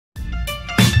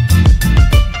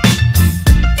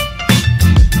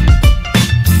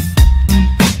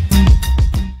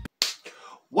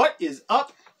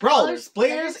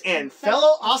and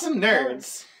fellow awesome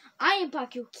nerds. I am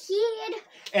BakuKid.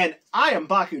 And I am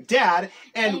BakuDad,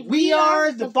 and we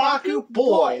are the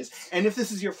BakuBoys. And if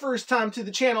this is your first time to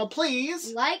the channel,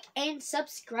 please like and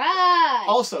subscribe.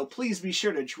 Also, please be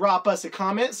sure to drop us a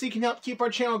comment so you can help keep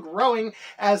our channel growing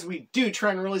as we do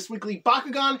try and release weekly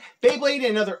Bakugan, Beyblade,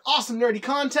 and other awesome nerdy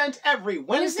content every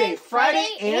Wednesday, Friday,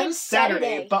 and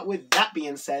Saturday. But with that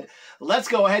being said, let's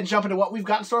go ahead and jump into what we've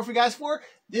got in store for you guys for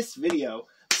this video.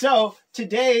 So,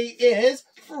 today is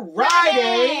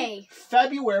Friday,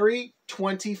 February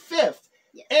 25th.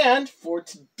 Yes. And for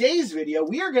today's video,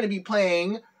 we are going to be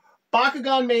playing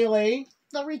Bakugan Melee.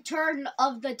 The return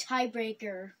of the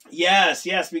tiebreaker.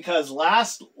 Yes, because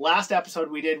last episode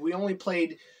we only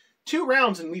played 2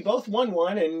 rounds and we both won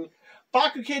one, and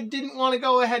Bakukid didn't want to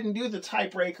go ahead and do the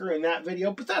tiebreaker in that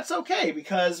video, but that's okay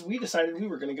because we decided we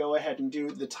were going to go ahead and do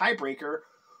the tiebreaker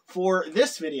for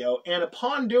this video. And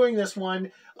upon doing this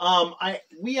one,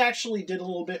 we actually did a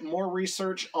little bit more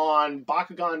research on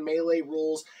Bakugan Melee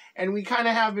rules, and we kind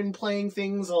of have been playing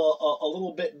things a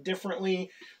little bit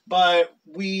differently, but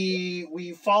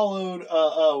we followed,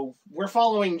 we're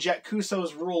following Jet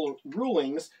Kuso's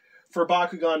rulings for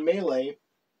Bakugan Melee,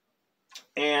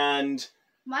 and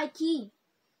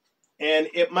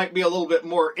it might be a little bit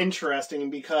more interesting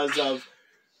because of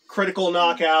critical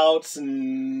knockouts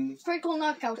and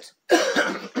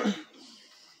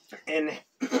and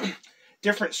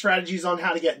different strategies on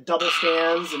how to get double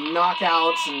stands and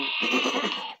knockouts and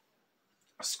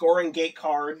scoring gate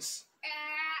cards.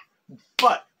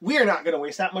 But we are not going to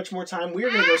waste that much more time. We are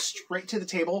going to go straight to the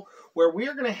table where we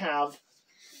are going to have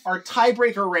our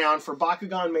tiebreaker round for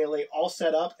Bakugan Melee all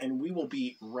set up, and we will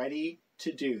be ready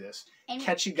to do this. And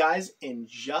catch you guys in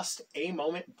just a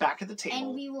moment back at the table.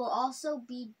 And we will also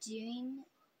be doing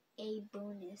a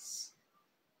bonus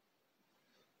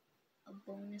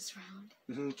round.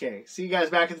 Okay, see you guys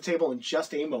back at the table in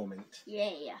just a moment.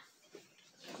 Yeah.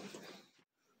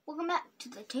 Welcome back to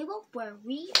the table where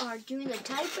we are doing the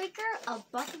tiebreaker of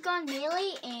Bakugan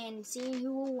Melee and seeing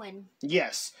who will win.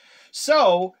 Yes.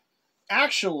 So,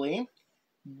 actually,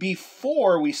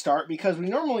 before we start, because we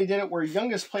normally did it where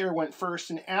youngest player went first,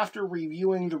 and after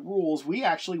reviewing the rules, we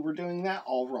actually were doing that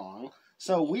all wrong.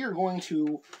 So we are going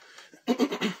to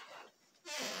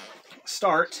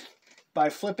start by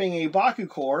flipping a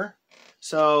Bakucore.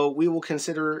 So we will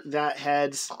consider that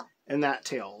heads and that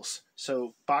tails.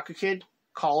 So Bakukid,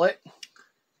 call it.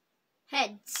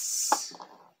 Heads.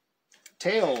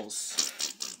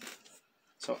 Tails.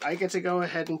 So I get to go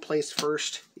ahead and place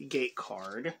first gate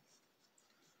card.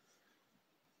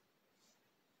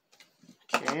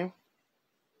 Okay.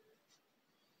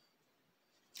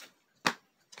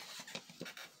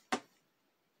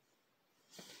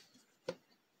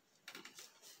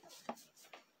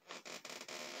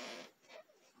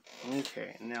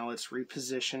 Okay, now let's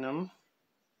reposition them.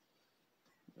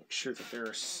 Make sure that they're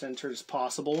as centered as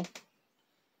possible.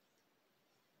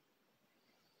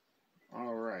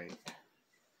 All right.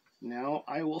 Now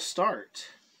I will start.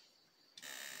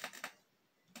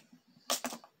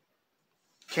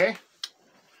 Okay.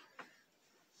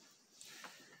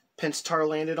 Pinstar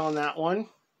landed on that one.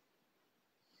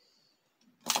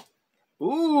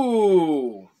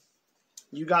 Ooh!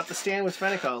 You got the stand with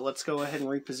Fenica. Let's go ahead and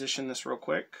reposition this real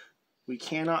quick. We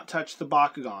cannot touch the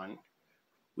Bakugan.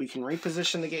 We can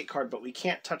reposition the gate card, but we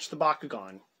can't touch the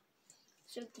Bakugan.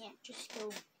 So we can't just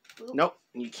go boop? Nope.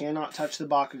 You cannot touch the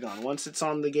Bakugan. Once it's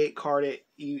on the gate card,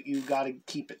 you got to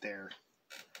keep it there.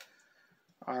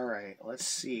 Alright, let's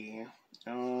see.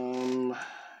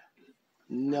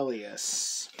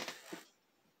 Nilius.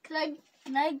 Can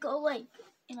I go like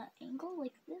in an angle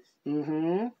like this?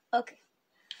 Mm-hmm. Okay.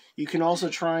 You can also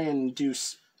try and do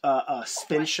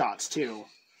spin shots too.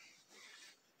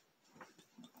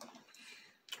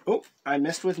 Oh, I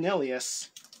missed with Nilius.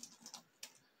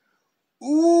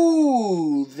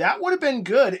 Ooh, that would have been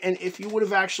good. And if you would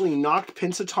have actually knocked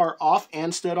Pinstar off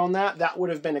and stood on that, that would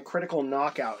have been a critical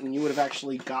knockout, and you would have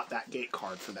actually got that gate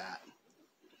card for that.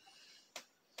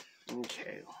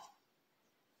 Okay.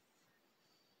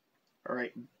 All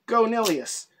right, go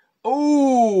Nilius.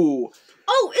 Ooh!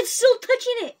 Oh, it's still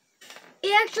touching it.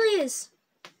 It actually is.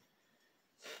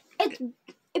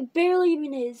 It barely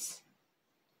even is.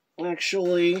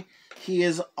 Actually, he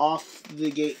is off the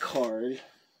gate card.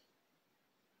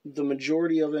 The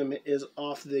majority of him is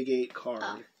off the gate card.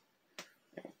 Oh.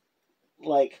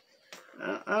 Like,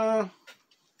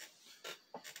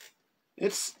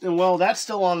 well, that's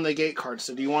still on the gate card,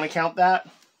 so do you want to count that?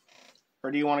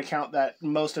 Or do you want to count that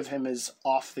most of him is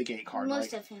off the gate card?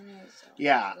 Most of him is.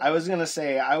 Yeah, I was going to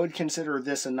say, I would consider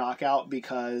this a knockout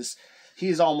because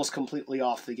he's almost completely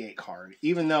off the gate card.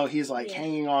 Even though he's like Yeah.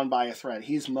 hanging on by a thread,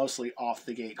 he's mostly off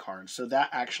the gate card. So that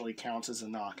actually counts as a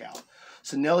knockout.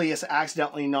 So Nilius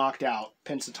accidentally knocked out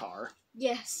Pensatar.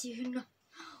 Yes, you know.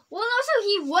 Well, and also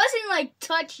he wasn't like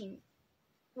touching.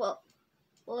 Well,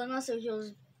 and also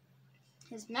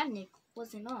his magnet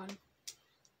wasn't on.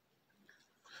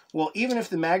 Well, even if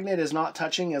the magnet is not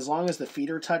touching, as long as the feet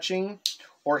are touching,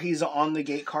 or he's on the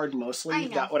gate card mostly,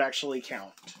 that would actually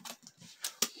count.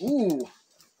 Ooh.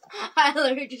 I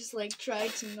literally just like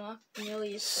tried to knock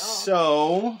Nilius off.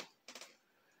 So,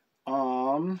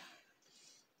 you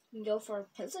can go for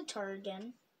Pensatar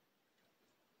again.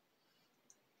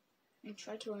 And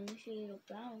try to initiate a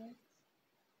battle.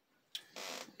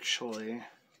 Actually,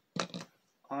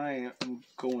 I am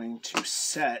going to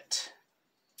set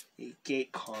a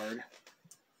gate card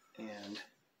and...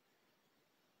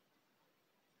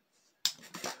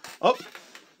 Oh!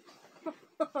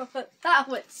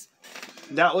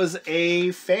 That was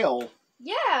a fail.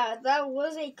 Yeah, that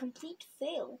was a complete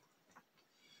fail.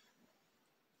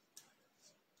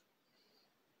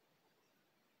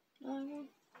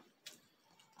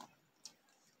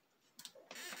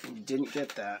 Didn't get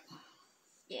that.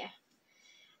 Yeah.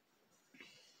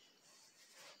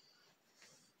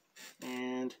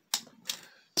 And...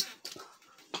 It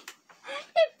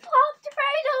popped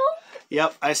right open.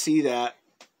 Yep, I see that.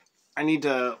 I need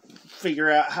to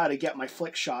figure out how to get my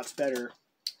flick shots better.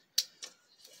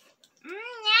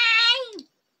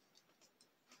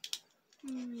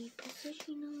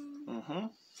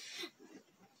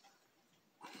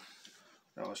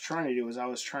 What I was trying to do is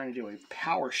a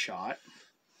power shot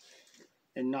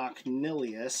and knock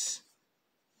Nilius.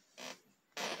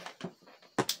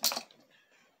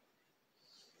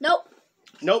 Nope.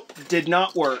 Nope, did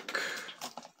not work.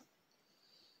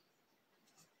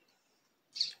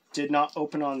 Did not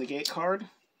open on the gate card.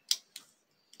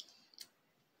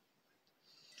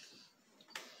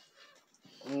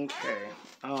 Okay.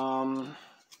 No,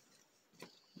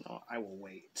 I will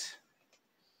wait.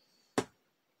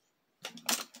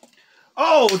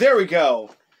 Oh, there we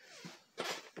go.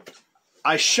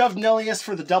 I shoved Nilius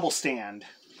for the double stand.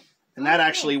 And that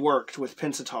actually worked with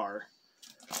Pensatar.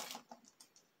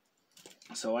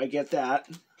 So I get that.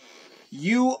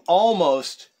 You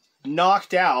almost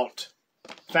knocked out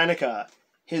Fenneca.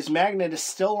 His magnet is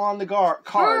still on the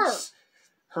cards.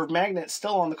 Her magnet's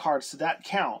still on the cards, so that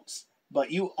counts.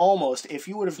 But you almost, if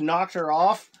you would have knocked her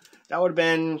off, that would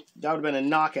have been a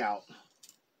knockout.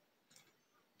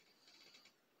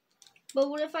 But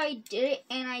what if I did it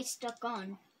and I stuck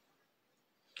on?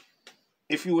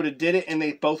 If you would have did it and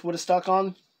they both would have stuck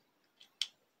on,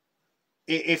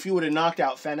 if you would have knocked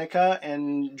out Fenneca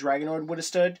and Dragonoid would have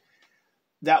stood,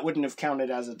 that wouldn't have counted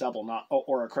as a double knock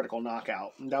or a critical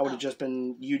knockout. That would have just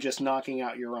been you just knocking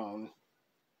out your own.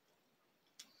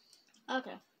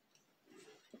 Okay.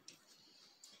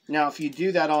 Now, if you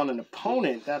do that on an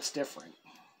opponent, that's different.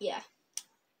 Yeah.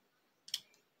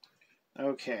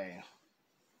 Okay.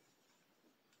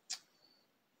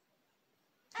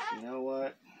 You know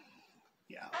what?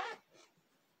 Yeah.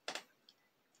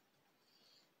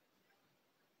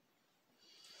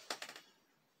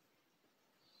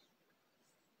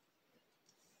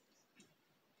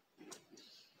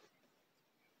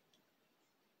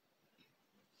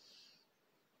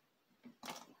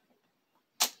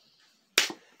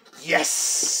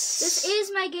 Yes! This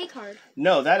is my gate card.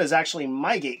 No, that is actually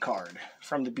my gate card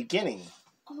from the beginning.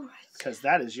 All right. Because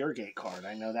that is your gate card.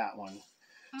 I know that one.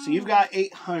 So you've got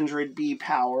 800 B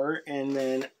power, and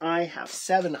then I have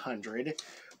 700.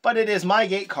 But it is my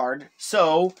gate card,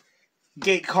 so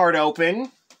gate card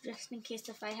open. Just in case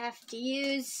if I have to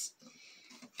use.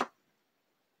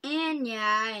 And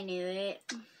yeah, I knew it.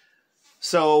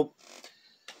 So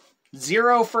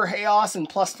 0 for Chaos and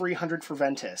plus 300 for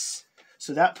Ventus.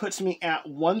 So that puts me at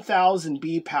 1000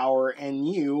 B power, and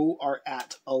you are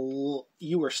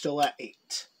still at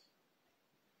 8.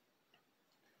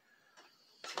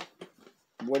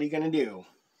 What are you going to do?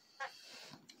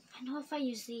 I know if I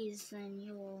use these, then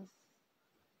you will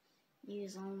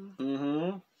use them.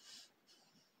 Mm-hmm.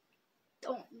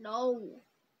 Don't know.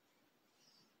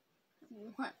 I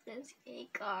want this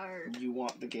gate card. You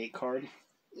want the gate card?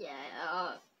 Yeah,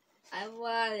 I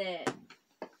want it.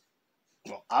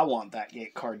 Well, I want that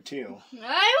gate card too.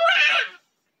 I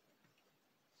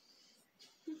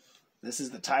want. This is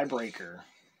the tiebreaker.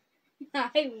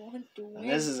 I want to win.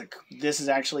 And this is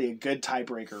actually a good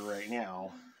tiebreaker right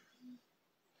now.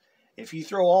 If you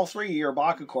throw all 3 of your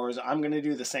Bakukors, I'm going to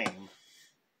do the same.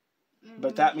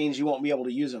 But that means you won't be able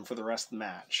to use them for the rest of the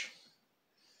match.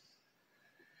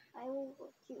 I will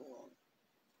let you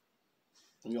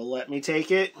win. You'll let me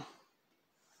take it?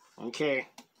 Okay.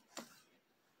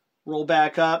 Roll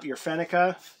back up your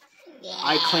Fenica. Yeah.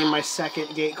 I claim my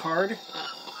second gate card.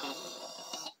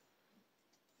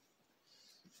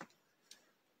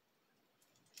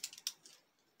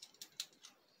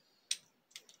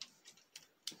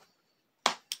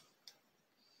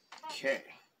 Okay.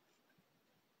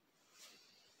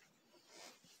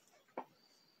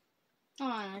 Oh,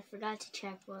 I forgot to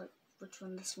check which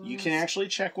one this one is. You can actually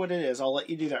check what it is. I'll let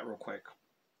you do that real quick.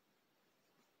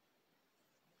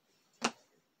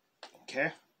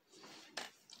 Okay.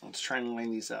 Let's try and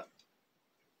line these up.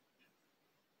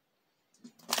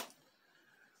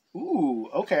 Ooh,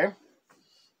 okay.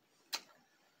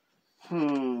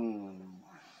 I'm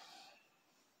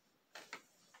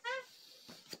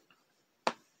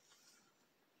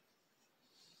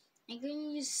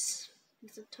gonna use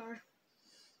the tar.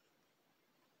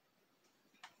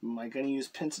 Am I going to use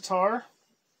Pensatar?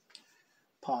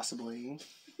 Possibly.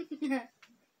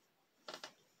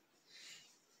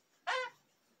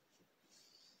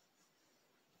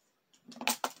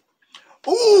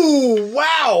 Ooh,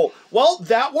 wow. Well,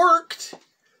 that worked.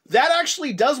 That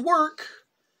actually does work.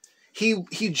 He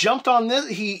jumped on this.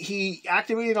 He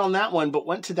activated on that one, but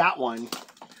went to that one.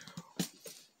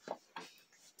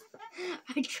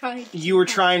 I tried. You were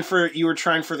trying for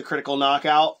the critical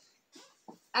knockout.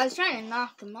 I was trying to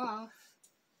knock him off.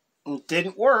 It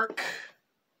didn't work.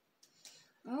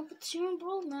 Oh, but you're in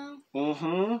brawl now.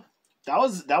 Mm-hmm.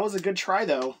 That was a good try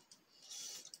though.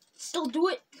 Still do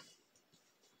it.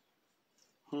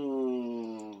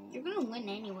 You're gonna win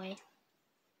anyway.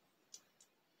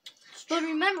 But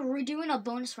remember, we're doing a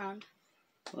bonus round.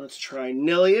 Let's try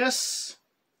Nilius.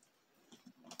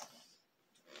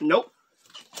 Nope.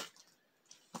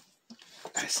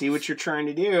 I see what you're trying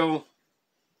to do.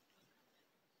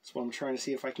 That's what I'm trying to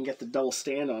see if I can get the double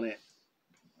stand on it.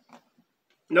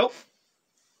 Nope.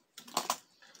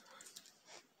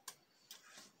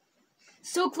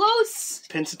 So close.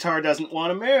 Pensatar doesn't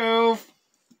want to move.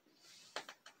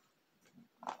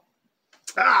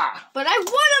 Ah! But I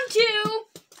want him to.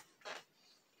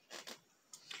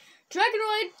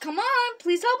 Dragonoid, come on,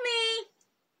 please help me.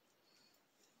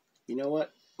 You know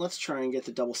what? Let's try and get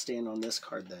the double stand on this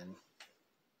card then.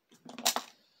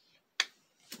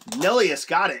 Nilius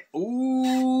got it.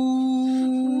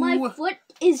 Ooh. My foot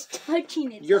is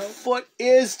touching it. Your though. foot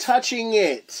is touching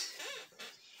it.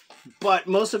 But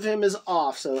most of him is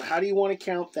off, so how do you want to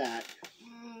count that?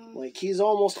 Like, he's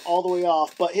almost all the way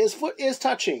off, but his foot is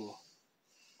touching.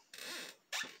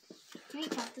 Can we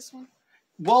count this one?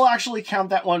 We'll actually count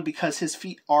that one because his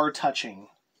feet are touching.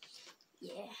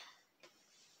 Yeah.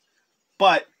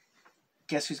 But,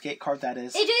 guess whose gate card that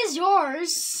is? It is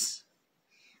yours.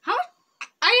 How much?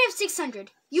 I have 600.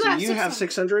 You have 600. You have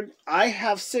 600? I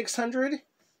have 600?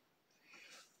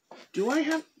 Do I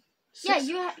have... Yeah,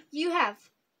 you have.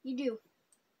 You do.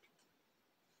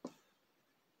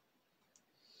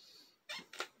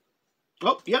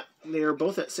 Oh, yep. They are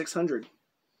both at 600.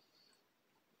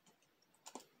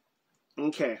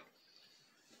 Okay.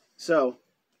 So,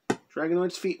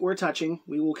 Dragonoid's feet were touching.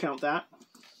 We will count that.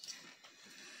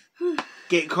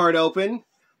 Gate card open.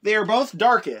 They are both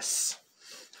Darkus.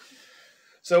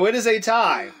 So it is a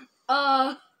tie.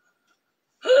 How?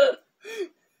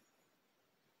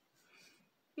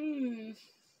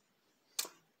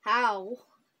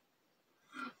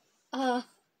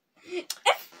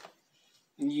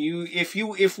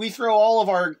 If we throw all of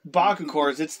our Baku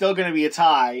cores, it's still going to be a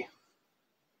tie.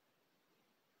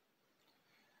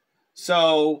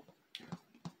 So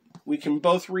we can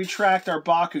both retract our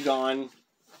Bakugan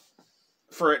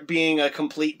for it being a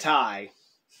complete tie.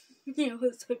 It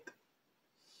was a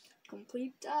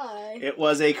complete tie. It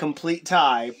was a complete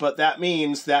tie, but that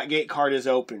means that gate card is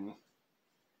open.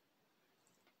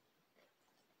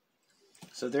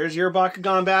 So there's your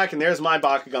Bakugan back, and there's my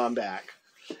Bakugan back.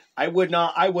 I would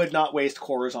not waste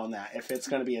cores on that if it's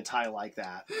going to be a tie like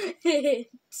that.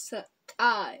 It's a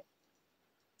tie.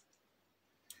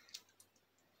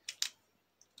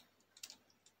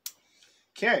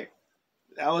 Okay,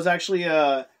 that was actually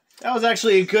a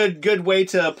good way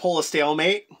to pull a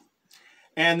stalemate,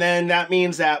 and then that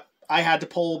means that I had to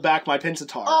pull back my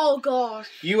Pensatar. Oh gosh!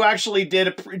 You actually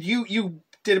did you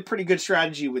did a pretty good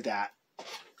strategy with that.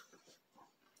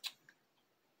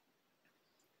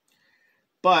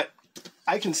 But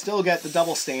I can still get the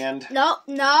double stand. No.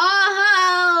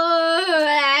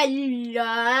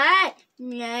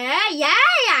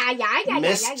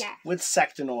 Missed with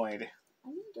Sectinoid. I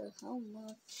wonder how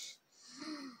much.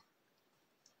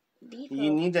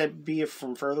 You need to be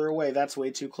from further away. That's way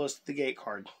too close to the gate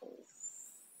card.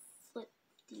 Flip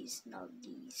these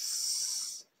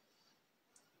nuggies.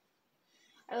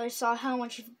 I already saw how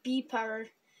much B power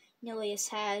Nilius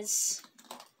has.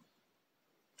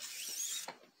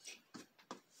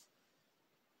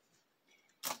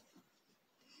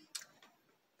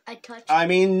 I touched. I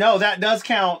mean, no, that does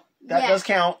count. That does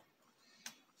count.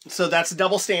 So that's a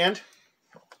double stand.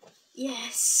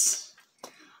 Yes.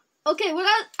 Okay, well,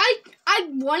 I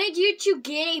wanted you to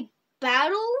get a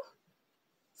battle,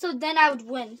 so then I would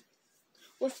win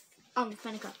with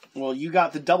Fenneca. Well, you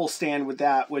got the double stand with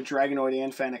that, with Dragonoid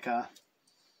and Fenneca.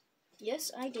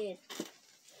 Yes, I did.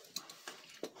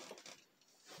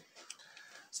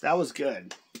 So that was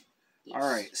good. Yes. All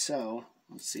right, so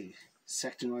let's see.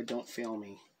 Sectinoid, don't fail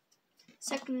me.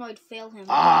 Sectinoid, fail him.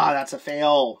 Ah, that's a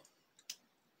fail.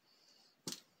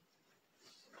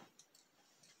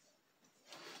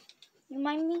 You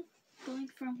mind me going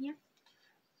from here?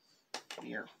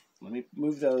 Here, let me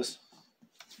move those.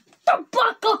 Because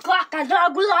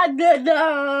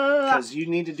you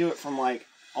need to do it from like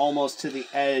almost to the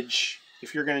edge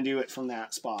if you're going to do it from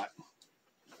that spot.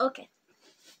 Okay.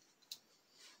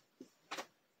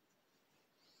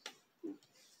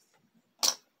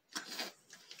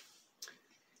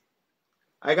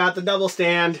 I got the double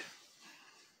stand,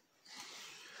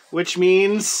 which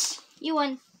means you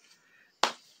won.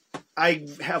 I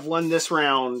have won this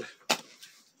round.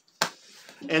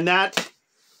 And that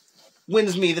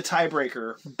wins me the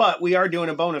tiebreaker. But we are doing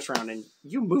a bonus round, and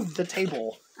you moved the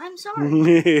table. I'm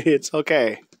sorry. It's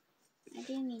okay. I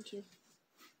didn't mean to.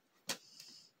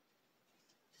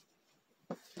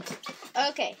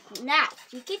 Okay, now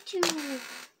we get to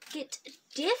get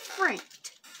different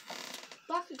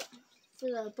Bakugan for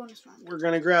the bonus round. We're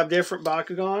going to grab different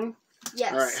Bakugan.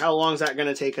 Yes. All right, how long is that going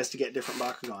to take us to get different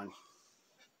Bakugan?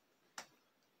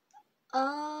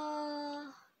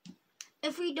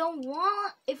 If we don't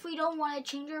want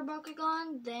to change our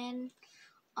Bakugan, then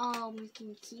we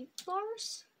can keep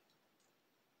ours.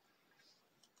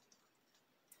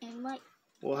 And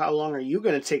well, how long are you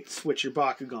going to take to switch your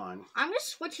Bakugan? I'm just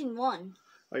switching one.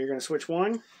 Oh, you're going to switch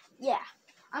one? Yeah.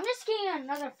 I'm just getting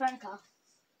another Fenka.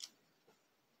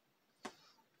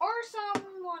 Or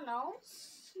someone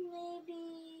else,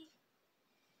 maybe.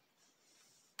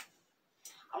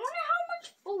 I wonder how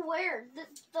much Beware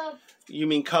the You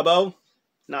mean Cubbo?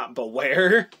 Not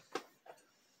Beware?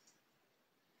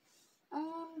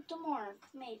 Demork,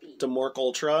 maybe. Demork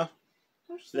Ultra?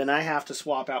 Then I have to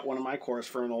swap out one of my cores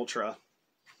for an Ultra.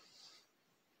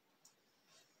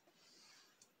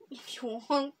 If you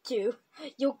want to,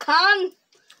 you can.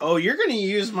 Oh, you're going to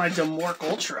use my Demork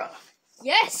Ultra.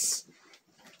 Yes.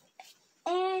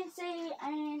 And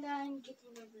I'm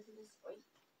getting rid of this way.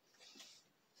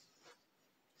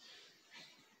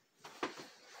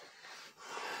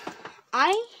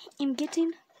 I am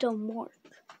getting Demork.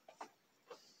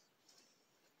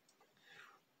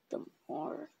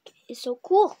 Demork is so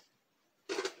cool.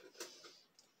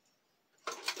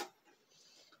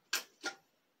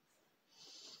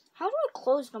 How do I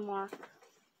close Demork?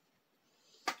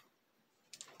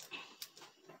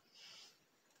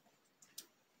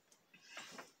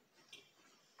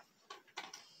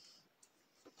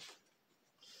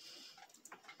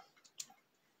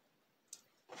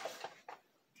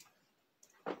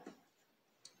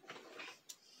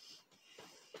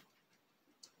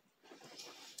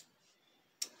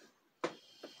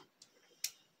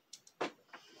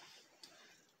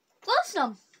 Close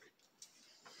them.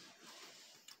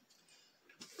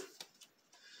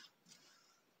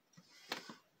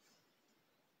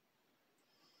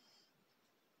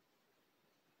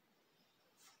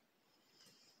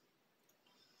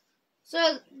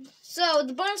 So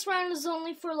the bonus round is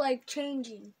only for like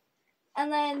changing,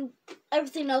 and then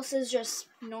everything else is just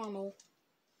normal.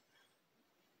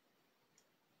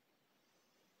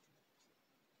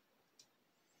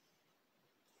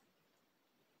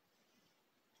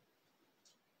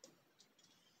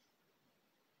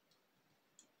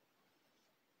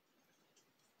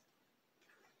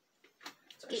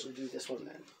 Let's actually do this one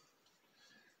then.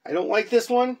 I don't like this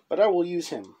one, but I will use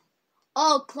him.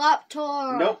 Oh,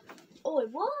 Claptor. Nope. Oh, wait,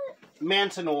 what?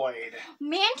 Mantanoid.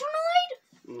 Mantanoid?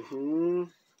 Mm-hmm.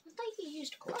 I thought you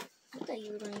used Claptor. I thought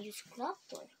you were going to use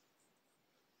Claptor.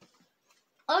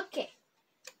 Okay.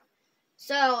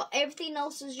 So, everything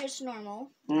else is just normal.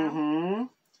 Mm-hmm.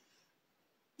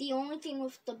 The only thing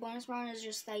with the bonus round is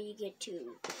just that you get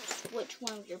to switch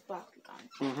one of your Bakugan.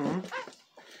 Mm-hmm.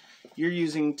 You're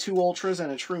using 2 Ultras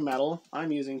and a True Metal.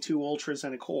 I'm using 2 Ultras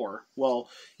and a Core. Well,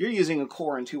 you're using a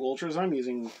Core and 2 Ultras. I'm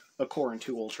using a Core and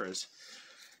 2 Ultras.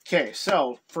 Okay,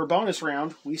 so for bonus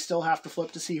round, we still have to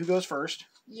flip to see who goes first.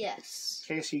 Yes.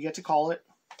 Okay, so you get to call it.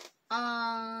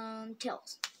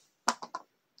 Tails.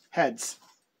 Heads.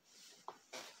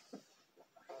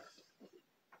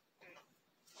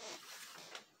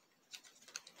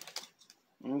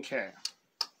 Okay.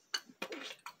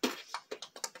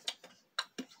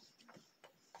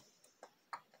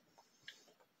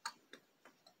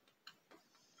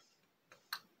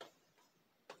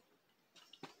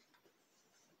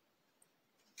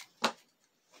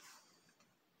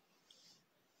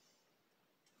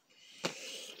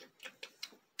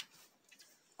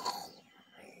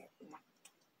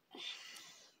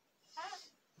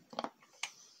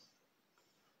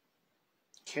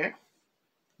 Okay.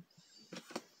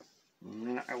 And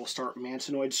then I will start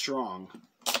Mansonoid Strong.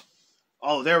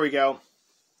 Oh, there we go.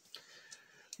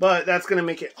 But that's going to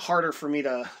make it harder for me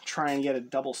to try and get a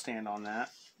double stand on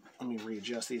that. Let me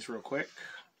readjust these real quick.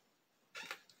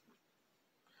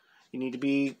 You need to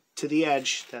be to the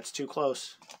edge. That's too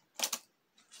close.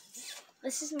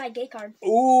 This is my gay card.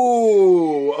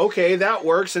 Ooh, okay, that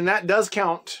works, and that does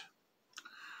count.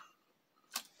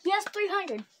 He has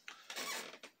 300.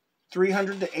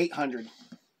 300 to 800.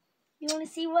 You want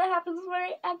to see what happens when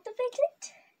I activate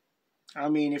it? I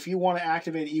mean, if you want to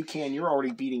activate it, you can. You're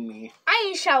already beating me.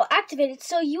 I shall activate it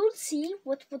so you'll see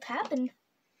what would happen.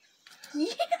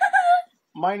 Yeah.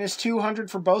 Minus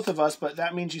 200 for both of us, but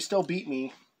that means you still beat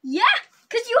me. Yeah,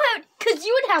 cause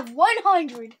you would have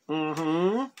 100.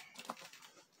 Mm-hmm.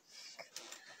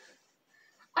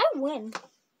 I win. That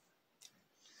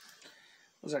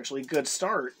was actually a good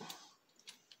start.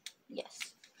 Yes.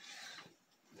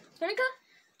 Veronica,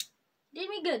 did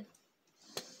me good.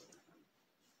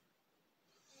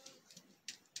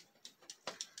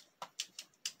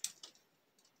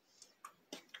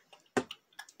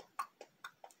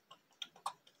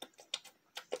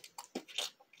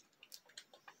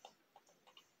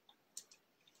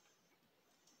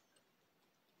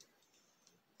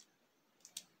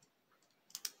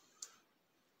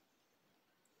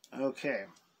 Okay.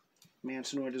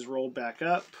 Mansonoid is rolled back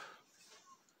up.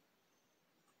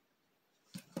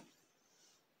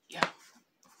 Yeah.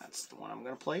 That's the one I'm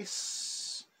going to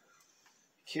place.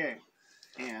 Okay.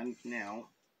 And now,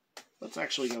 let's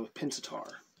actually go with Pinsittar.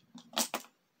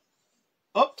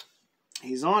 Oh!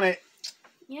 He's on it.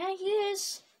 Yeah, he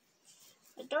is.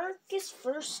 The darkest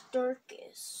first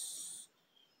darkest.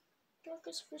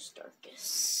 Darkest first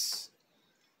darkest.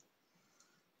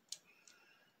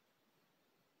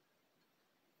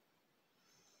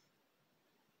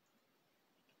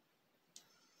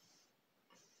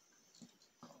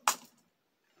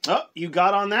 Oh, you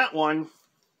got on that one.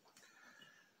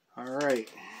 All right.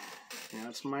 Now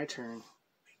it's my turn.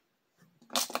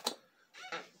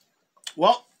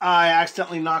 Well, I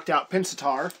accidentally knocked out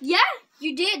Pinsittar. Yeah,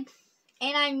 you did.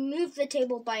 And I moved the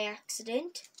table by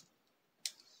accident.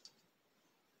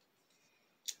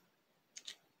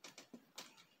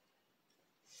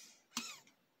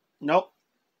 Nope.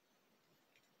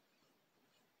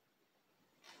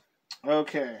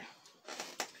 Okay.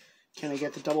 Can I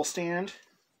get the double stand?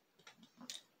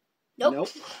 Nope. Nope.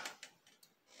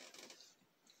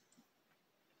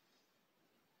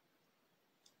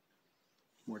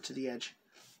 More to the edge.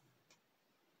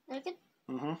 Like it?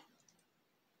 Mm-hmm.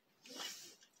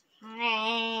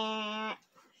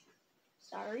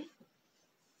 Sorry.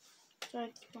 Sorry,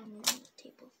 I keep on moving the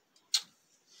table.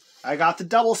 I got the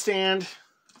double stand.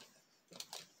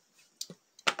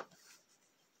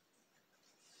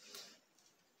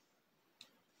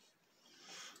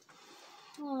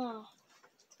 Oh,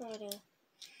 try to.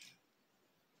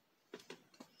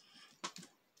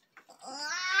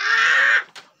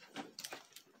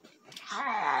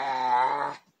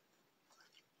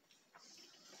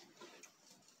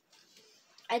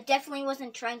 I definitely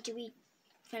wasn't trying to eat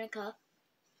Fenneca.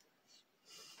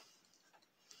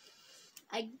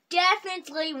 I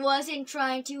definitely wasn't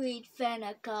trying to eat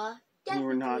Fenneca. You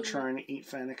were not trying to eat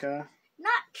Fenneca?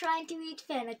 Not trying to eat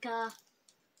Fenneca.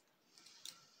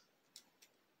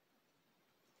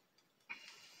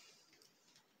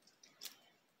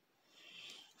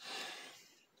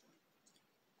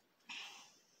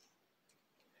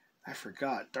 I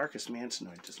forgot. Darkest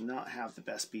Mansonoid does not have the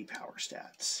best B power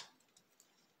stats.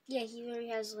 Yeah, he already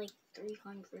has like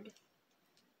 300.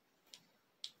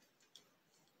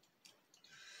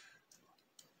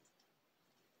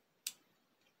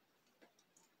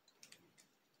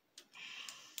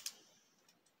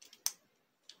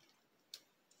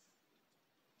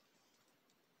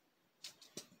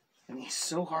 And he's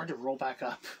so hard to roll back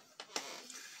up.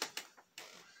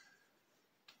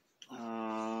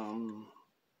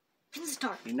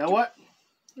 Pinsittar. You know what?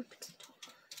 You Pinsittar.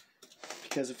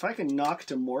 Because if I can knock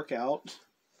Demork out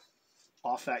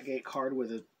off that gate card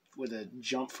with a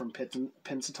jump from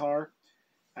Pinsittar,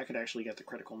 I could actually get the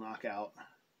critical knockout.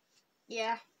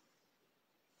 Yeah.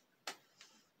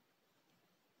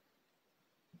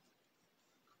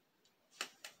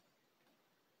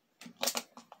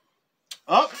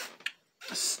 Oh,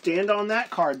 stand on that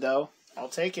card, though. I'll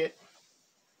take it.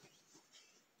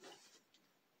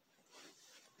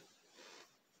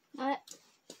 What?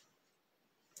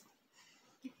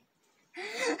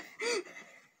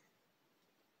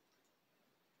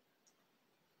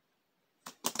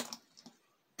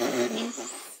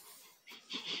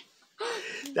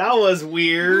 That was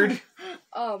weird.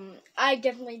 I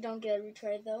definitely don't get a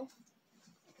retry, though.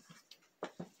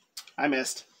 I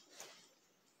missed.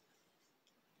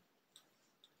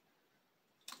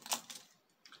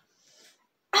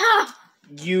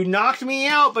 You knocked me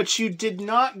out, but you did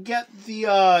not get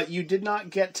the you did not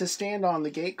get to stand on the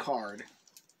gate card.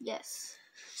 Yes.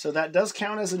 So that does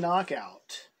count as a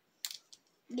knockout.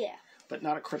 Yeah. But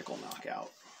not a critical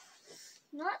knockout.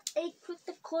 Not a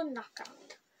critical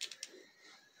knockout.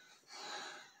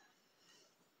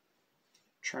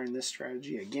 Trying this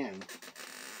strategy again.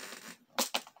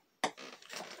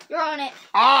 You're on it.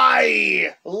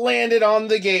 I landed on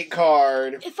the gate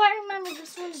card. If I remember,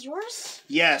 this one's yours?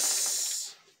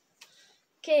 Yes.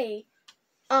 Okay.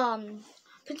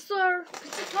 Pinstar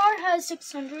has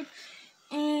 600,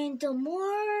 and the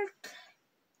Mark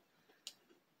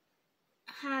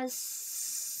has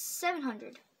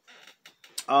 700.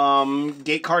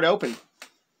 Gate card open.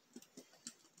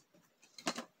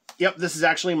 Yep, this is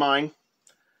actually mine.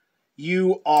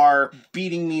 You are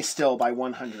beating me still by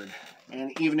 100.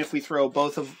 And even if we throw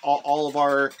both of all of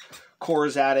our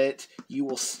cores at it, you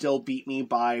will still beat me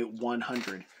by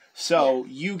 100. So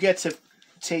you get to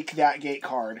take that gate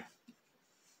card.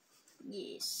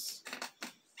 Yes.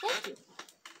 Thank you.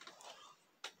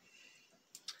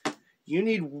 You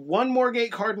need one more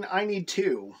gate card and I need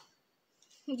 2.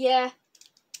 Yeah.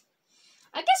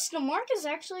 I guess the Mark is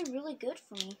actually really good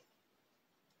for me.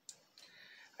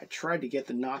 I tried to get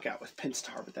the knockout with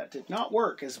Pinstar, but that did not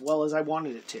work as well as I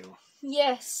wanted it to.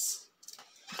 Yes.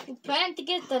 You planned to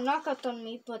get the knockout on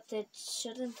me, but it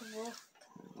shouldn't work.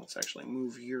 Let's actually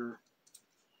move your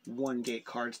 1 gate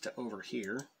cards to over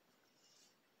here.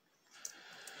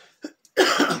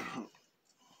 How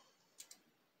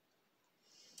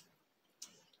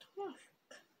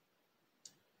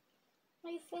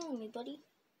you feeling me, buddy?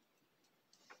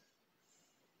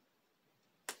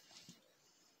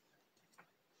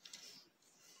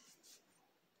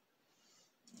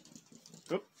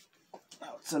 Oop.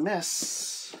 Oh, it's a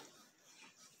miss.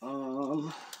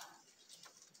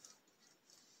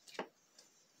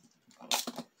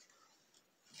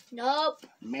 Nope.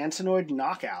 Mansonoid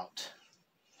knockout.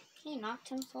 He knocked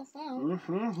himself out.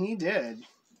 He did.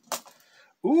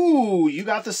 Ooh, you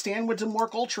got the stand with the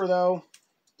Mork Ultra, though.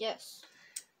 Yes.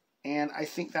 And I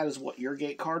think that is what, your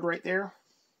gate card right there?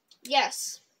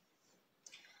 Yes.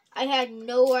 I had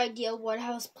no idea what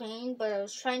I was playing, but I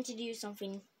was trying to do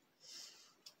something.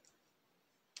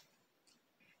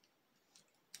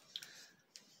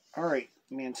 Alright,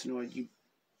 Mansonoid, you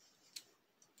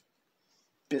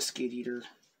biscuit eater.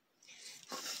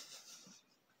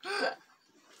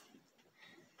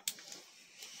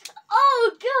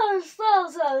 Oh gosh, that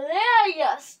was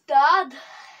hilarious, Dad.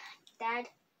 Dad,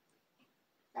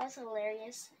 that's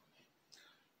hilarious.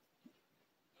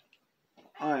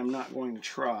 I'm not going to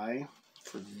try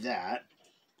for that.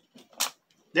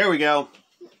 There we go.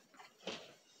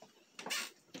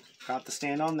 Got the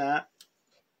stand on that.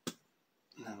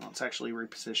 Now let's actually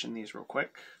reposition these real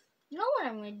quick. You know what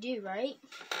I'm gonna do, right?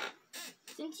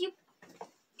 Since you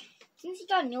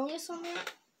got Nilius on there.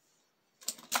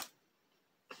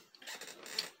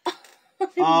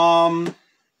 I'm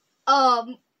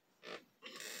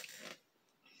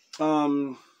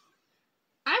more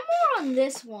on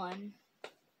this one.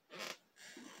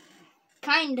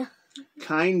 Kind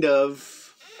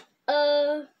of.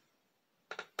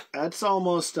 That's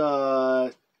almost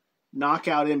a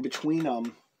knockout in between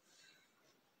them.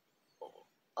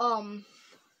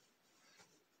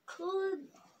 Could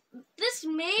this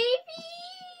maybe?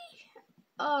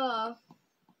 I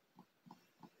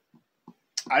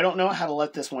don't know how to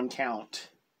let this one count.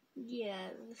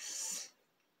 Yes.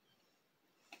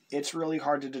 It's really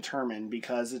hard to determine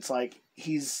because it's like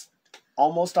he's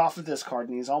almost off of this card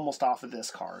and he's almost off of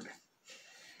this card.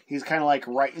 He's kind of like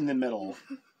right in the middle.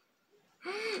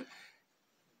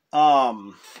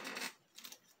 We're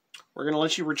going to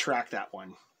let you retract that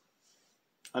one.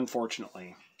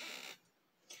 Unfortunately.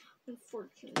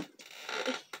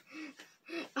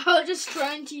 I was just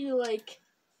trying to, like,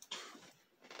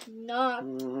 not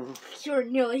cure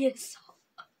Nilius.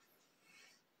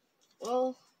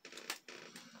 Well,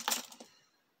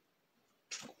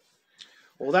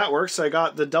 that works. I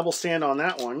got the double stand on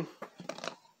that one.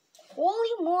 Holy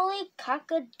moly,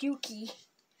 Kakaduki.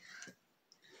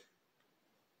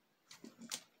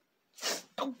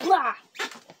 Blah.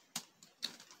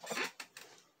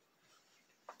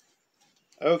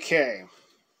 Okay.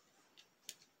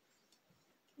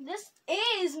 This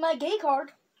is my gay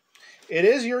card. It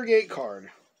is your gate card.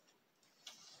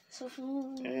 So,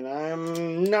 And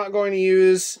I'm not going to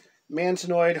use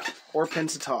Mantinoid or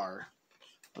Pensatar.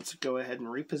 Let's go ahead and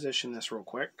reposition this real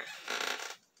quick.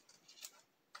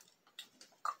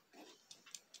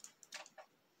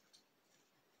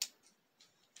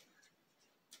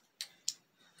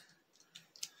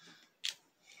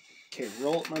 Okay,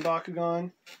 roll up my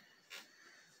Bakugan.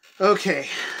 Okay.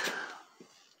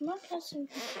 not passing.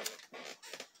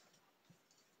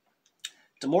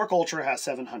 Demork Ultra has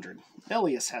 700.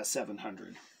 Neleus has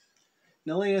 700.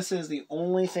 Neleus is the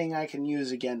only thing I can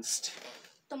use against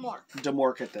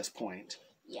Demork at this point.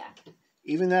 Yeah.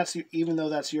 Even though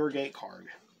that's your gate card.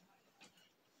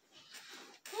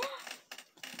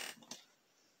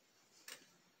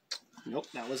 Nope,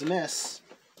 that was a miss.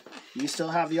 You still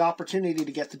have the opportunity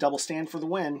to get the double stand for the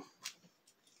win.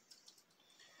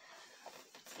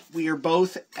 We are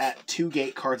both at 2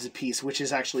 gate cards apiece, which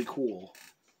is actually cool.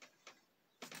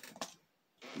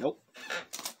 Nope.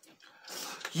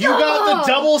 You got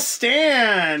the double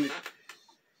stand,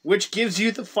 which gives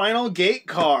you the final gate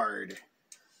card.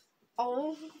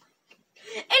 Oh.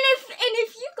 And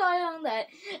if you got on that,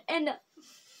 and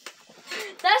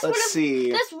that's what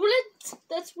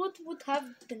would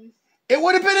happen. It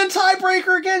would have been a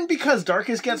tiebreaker again because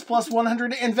Darkus gets plus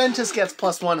 100 and Ventus gets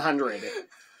plus 100.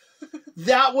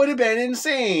 That would have been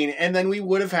insane, and then we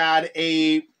would have had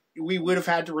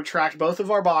to retract both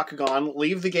of our Bakugan,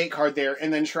 leave the gate card there,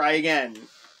 and then try again.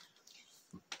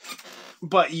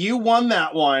 But you won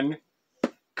that one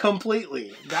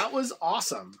completely. That was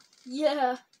awesome.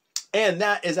 Yeah. And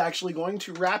that is actually going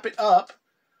to wrap it up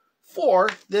for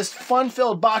this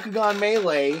fun-filled Bakugan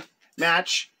Melee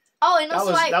match. Oh, and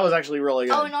also that was actually really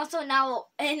good. Oh, and also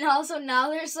now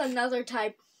there's another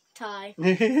tie.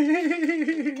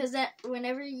 Because that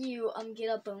whenever you get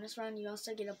a bonus round, you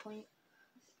also get a point.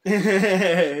 So now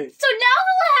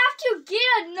we'll have to get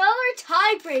another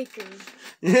tiebreaker.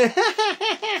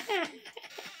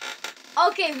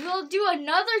 Okay, we'll do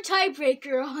another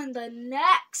tiebreaker on the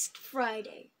next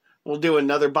Friday. We'll do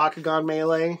another Bakugan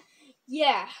Melee?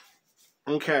 Yeah.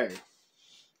 Okay.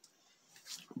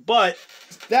 But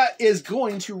that is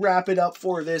going to wrap it up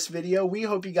for this video. We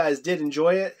hope you guys did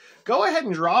enjoy it. Go ahead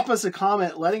and drop us a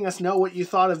comment letting us know what you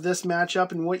thought of this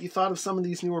matchup and what you thought of some of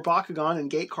these newer Bakugan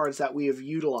and gate cards that we have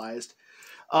utilized.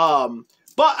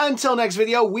 But until next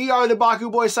video, we are the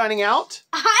BakuBoys signing out.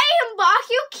 I am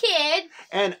Bakukid.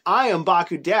 And I am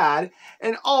BakuDad.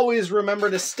 And always remember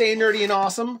to stay nerdy and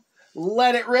awesome.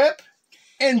 Let it rip.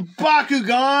 And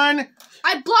Bakugan...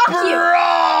 I blocked you! Bro!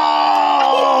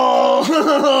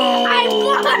 I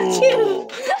blocked you!